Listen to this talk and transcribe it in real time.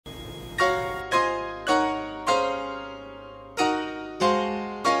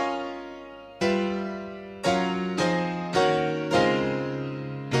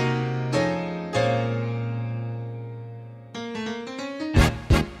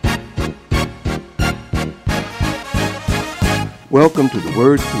Welcome to the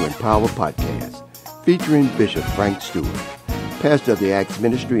Words to Empower podcast, featuring Bishop Frank Stewart, pastor of the Acts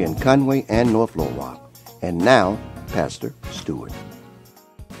Ministry in Conway and North Little Rock. And now, Pastor Stewart.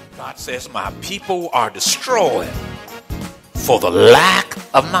 God says, my people are destroyed for the lack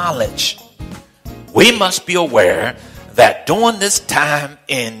of knowledge. We must be aware that during this time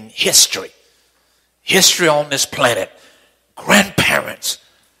in history on this planet, grandparents,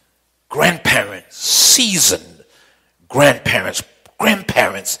 seasoned grandparents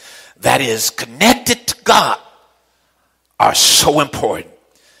that is connected to God are so important.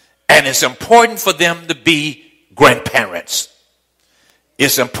 And it's important for them to be grandparents.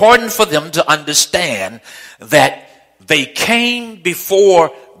 It's important for them to understand that they came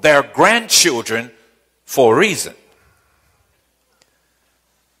before their grandchildren for a reason.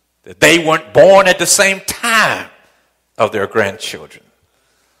 That they weren't born at the same time of their grandchildren.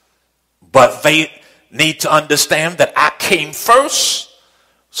 But they need to understand that I came first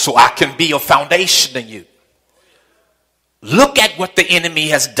so I can be a foundation in you. Look at what the enemy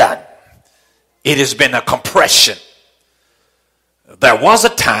has done. It has been a compression. There was a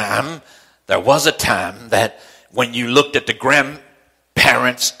time that when you looked at the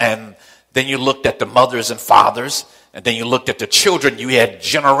grandparents and then you looked at the mothers and fathers and then you looked at the children, you had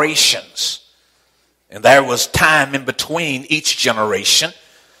generations. And there was time in between each generation.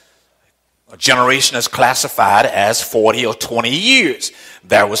 A generation is classified as 40 or 20 years.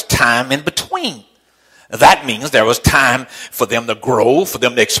 There was time in between. That means there was time for them to grow, for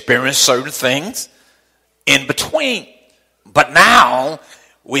them to experience certain things in between. But now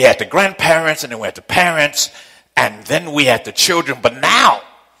we had the grandparents and then we had the parents and then we had the children. But now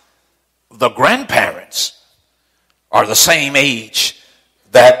the grandparents are the same age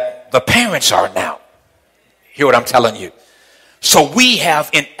that the parents are now. Hear what I'm telling you? So we have,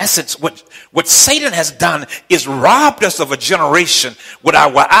 in essence, what Satan has done is robbed us of a generation with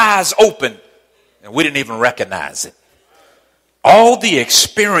our eyes open, and we didn't even recognize it. All the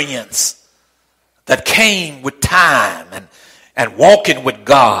experience that came with time and walking with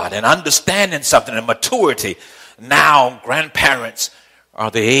God and understanding something and maturity, now grandparents are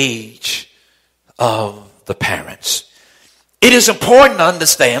the age of the parents. It is important to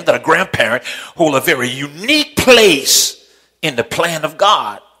understand that a grandparent holds a very unique place in the plan of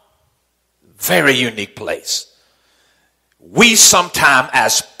God. Very unique place. We sometimes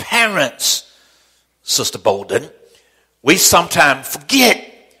as parents, Sister Bolden, we sometimes forget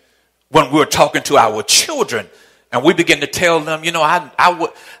when we're talking to our children and we begin to tell them, you know,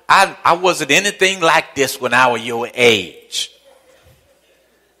 I wasn't anything like this when I was your age.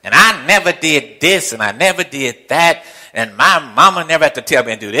 And I never did this and I never did that. And my mama never had to tell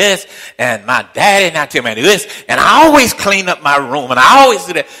me to do this. And my daddy not tell me to do this. And I always clean up my room. And I always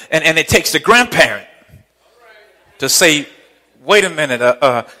do that. And it takes the grandparent to say, wait a minute,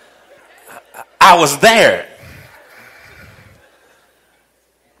 I was there.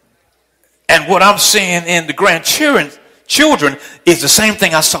 And what I'm seeing in the grandchildren is the same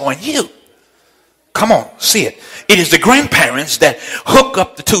thing I saw in you. Come on, see it. It is the grandparents that hook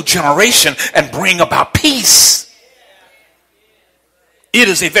up the two generations and bring about peace. It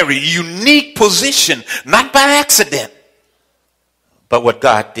is a very unique position, not by accident, but what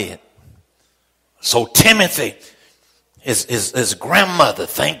God did. So Timothy, his grandmother,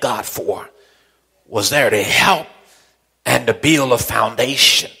 thank God for, was there to help and to build a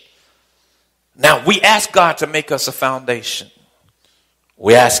foundation. Now, we ask God to make us a foundation.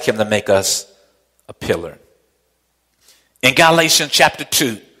 We ask him to make us a pillar. In Galatians chapter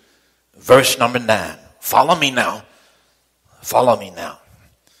 2, verse number 9. Follow me now. Follow me now.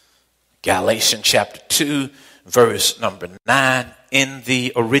 Galatians chapter 2, verse number 9 in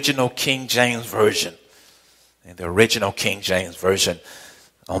the original King James Version. In the original King James Version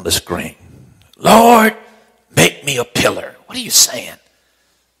on the screen. Lord, make me a pillar. What are you saying?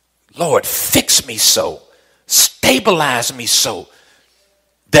 Lord, fix me so. Stabilize me so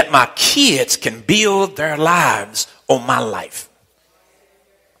that my kids can build their lives on my life.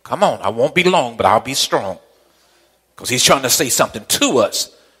 Come on, I won't be long, but I'll be strong. Because he's trying to say something to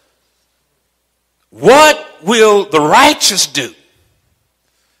us. What will the righteous do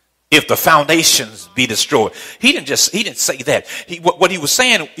if the foundations be destroyed? He didn't say that. What he was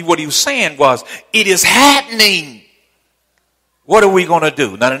saying was, it is happening. What are we going to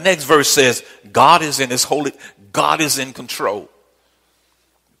do? Now the next verse says, God is in control.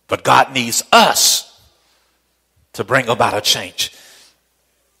 But God needs us to bring about a change.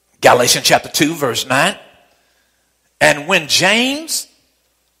 Galatians chapter 2, verse 9. And when James,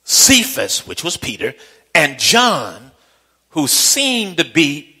 Cephas, which was Peter, and John, who seemed to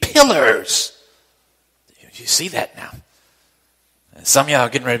be pillars. You see that now? And some of y'all are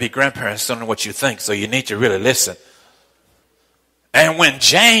getting ready to be grandparents, don't know what you think, so you need to really listen. And when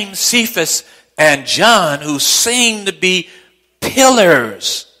James, Cephas, and John, who seemed to be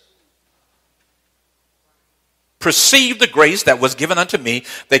pillars, perceived the grace that was given unto me,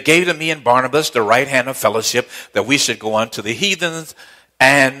 they gave to me and Barnabas the right hand of fellowship, that we should go unto the heathens,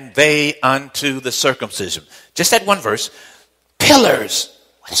 and they unto the circumcision. Just that one verse. Pillars.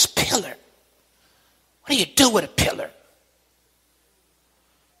 What is pillar? What do you do with a pillar?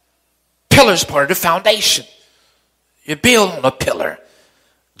 Pillar is part of the foundation. You build on a pillar.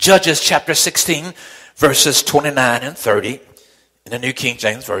 Judges chapter 16, verses 29 and 30 in the New King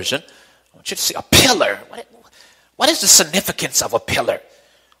James Version. I want you to see a pillar. What is the significance of a pillar?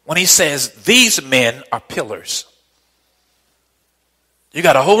 When he says, these men are pillars. You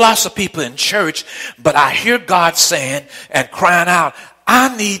got a whole lot of people in church, but I hear God saying and crying out,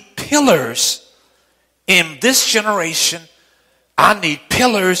 I need pillars in this generation. I need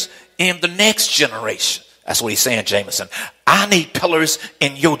pillars in the next generation. That's what he's saying, Jameson. I need pillars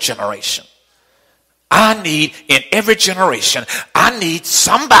in your generation. I need in every generation, I need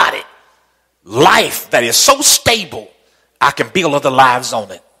somebody, life that is so stable, I can build other lives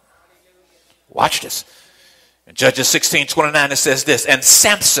on it. Watch this. In Judges 16:29, it says this, and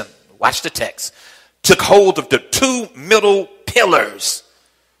Samson, watch the text, took hold of the two middle pillars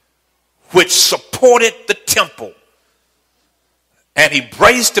which supported the temple. And he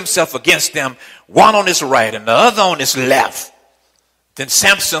braced himself against them, one on his right and the other on his left. Then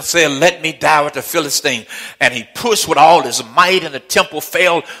Samson said, let me die with the Philistine. And he pushed with all his might, and the temple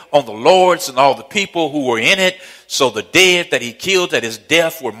fell on the lords and all the people who were in it. So the dead that he killed at his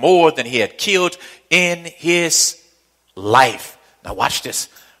death were more than he had killed in his life. Now watch this.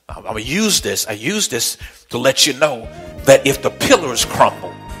 I use this to let you know that if the pillars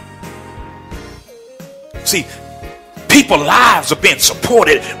crumble, see, people's lives are being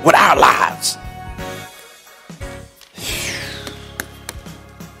supported with our lives.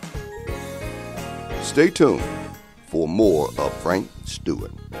 Stay tuned for more of Frank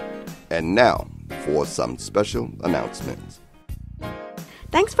Stewart. And now for some special announcements.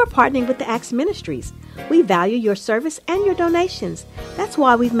 Thanks for partnering with the Acts Ministries. We value your service and your donations. That's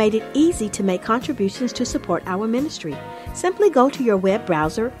why we've made it easy to make contributions to support our ministry. Simply go to your web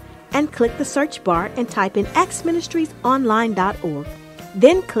browser and click the search bar and type in actsministriesonline.org.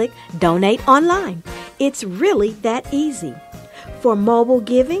 Then click Donate Online. It's really that easy. For mobile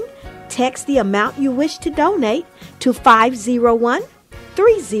giving, text the amount you wish to donate to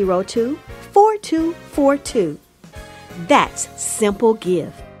 501-302-4242. That's Simple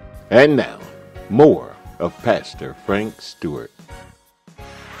Give. And now, more of Pastor Frank Stewart.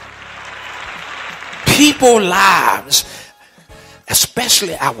 People's lives,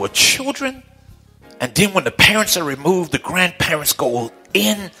 especially our children, and then when the parents are removed, the grandparents go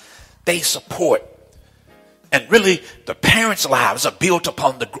in, they support. And really, the parents' lives are built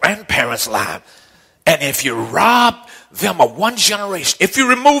upon the grandparents' lives. And if you rob them of one generation, if you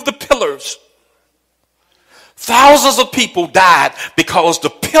remove the pillars, thousands of people died because the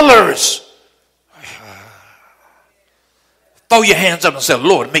pillars. Throw your hands up and say,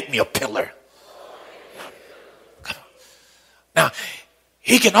 Lord, make me a pillar. Come on. Now,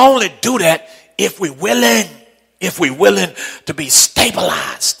 he can only do that if we're willing to be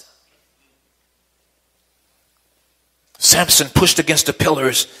stabilized. Samson pushed against the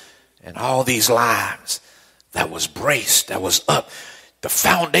pillars, and all these lives that was braced, that was up, the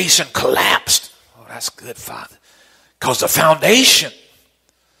foundation collapsed. Oh, that's good, Father. Because the foundation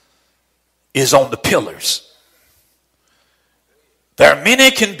is on the pillars. There are many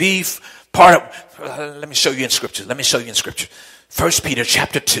can be part of, let me show you in scripture. 1 Peter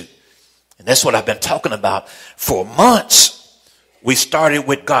chapter 2. And that's what I've been talking about for months. We started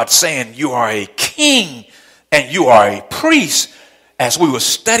with God saying, you are a king and you are a priest, as we were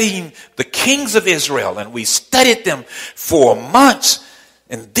studying the kings of Israel, and we studied them for months.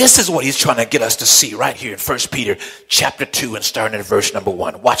 And this is what he's trying to get us to see right here in 1 Peter chapter 2 and starting at verse number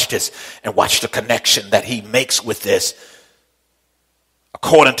 1. Watch this and watch the connection that he makes with this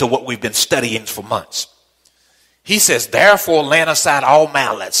according to what we've been studying for months. He says, therefore, laying aside all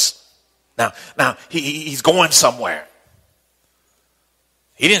malice. Now he's going somewhere.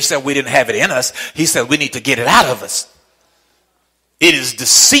 He didn't say we didn't have it in us. He said we need to get it out of us. It is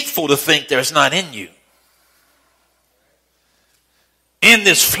deceitful to think there's none in you. In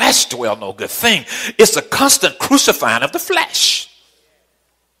this flesh dwell no good thing. It's a constant crucifying of the flesh.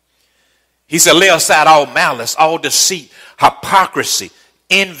 He said, lay aside all malice, all deceit, hypocrisy,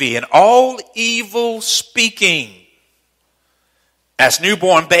 envy, and all evil speaking. As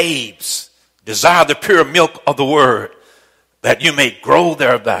newborn babes, desire the pure milk of the word, that you may grow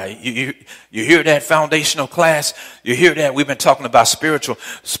thereby. You hear that foundational class? You hear that? We've been talking about spiritual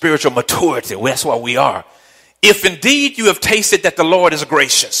maturity. Well, that's what we are. If indeed you have tasted that the Lord is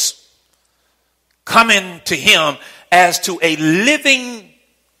gracious, coming to him as to a living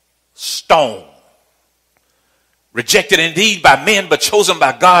stone, rejected indeed by men, but chosen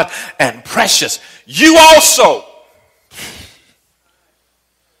by God and precious. You also.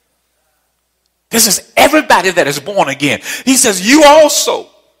 This is everybody that is born again. He says, you also.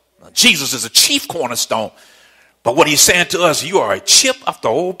 Now, Jesus is a chief cornerstone. But what he's saying to us, you are a chip of the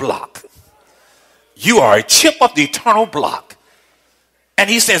old block. You are a chip of the eternal block. And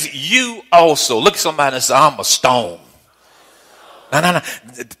he says, you also. Look at somebody and say, I'm a stone. No.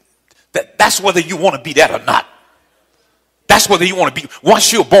 That's whether you want to be that or not. That's whether you want to be.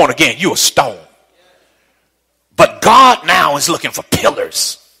 Once you're born again, you're a stone. But God now is looking for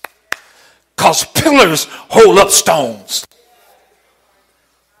pillars. Because pillars hold up stones.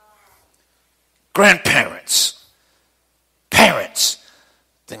 Grandparents, parents,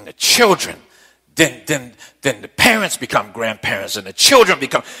 then the children, then the parents become grandparents and the children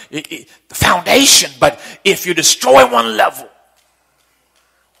become the foundation. But if you destroy one level,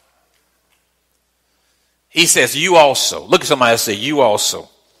 he says, you also. Look at somebody and say, you also.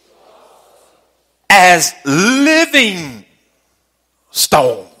 As living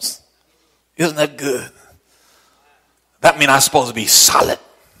stones. Isn't that good? That means I'm supposed to be solid.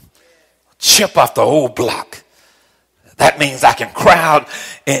 Chip off the old block. That means I can crowd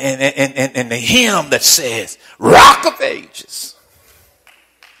in the hymn that says, Rock of Ages.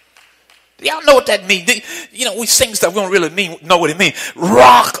 Y'all know what that means? You know, we sing stuff, we don't really know what it means.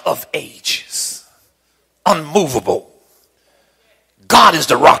 Rock of Ages. Unmovable. God is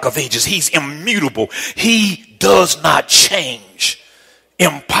the Rock of Ages. He's immutable. He does not change.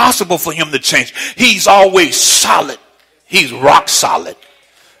 Impossible for him to change. He's always solid. He's rock solid.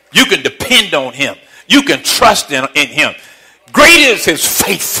 You can depend on him. You can trust in him. Great is his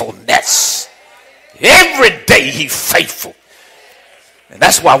faithfulness. Every day he's faithful. And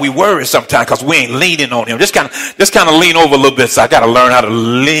that's why we worry sometimes, because we ain't leaning on him. Just kind of lean over a little bit. So I got to learn how to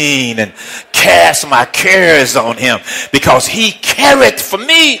lean and cast my cares on him, because he carried for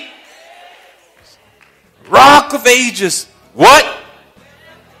me. Rock of Ages. What?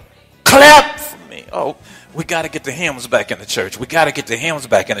 Clap for me. Oh, we got to get the hymns back in the church. We got to get the hymns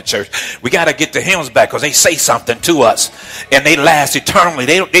back in the church. We got to get the hymns back, because they say something to us and they last eternally.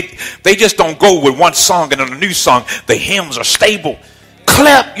 They just don't go with one song and then a new song. The hymns are stable.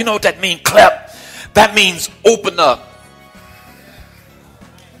 Clap. You know what that means? Clap. That means open up.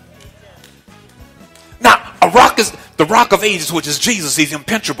 Now, the Rock of Ages, which is Jesus. He's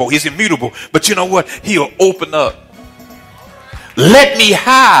impenetrable. He's immutable. But you know what? He'll open up. Let me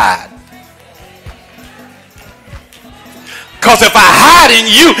hide. Because if I hide in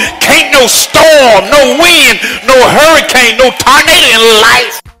you, can't no storm, no wind, no hurricane, no tornado in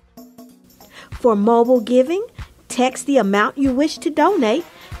life. For mobile giving, text the amount you wish to donate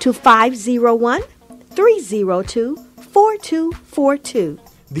to 501-302-4242.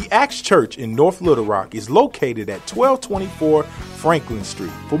 The Acts Church in North Little Rock is located at 1224 Franklin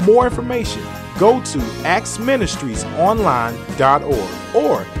Street. For more information, go to actsministriesonline.org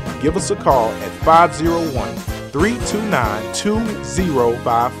or give us a call at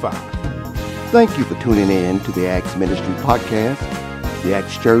 501-329-2055. Thank you for tuning in to the Acts Ministry Podcast. The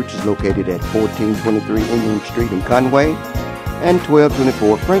Acts Church is located at 1423 England Street in Conway and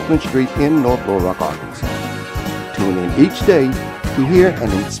 1224 Franklin Street in North Little Rock, Arkansas. Tune in each day to hear an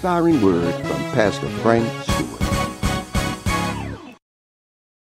inspiring word from Pastor Frank Stewart.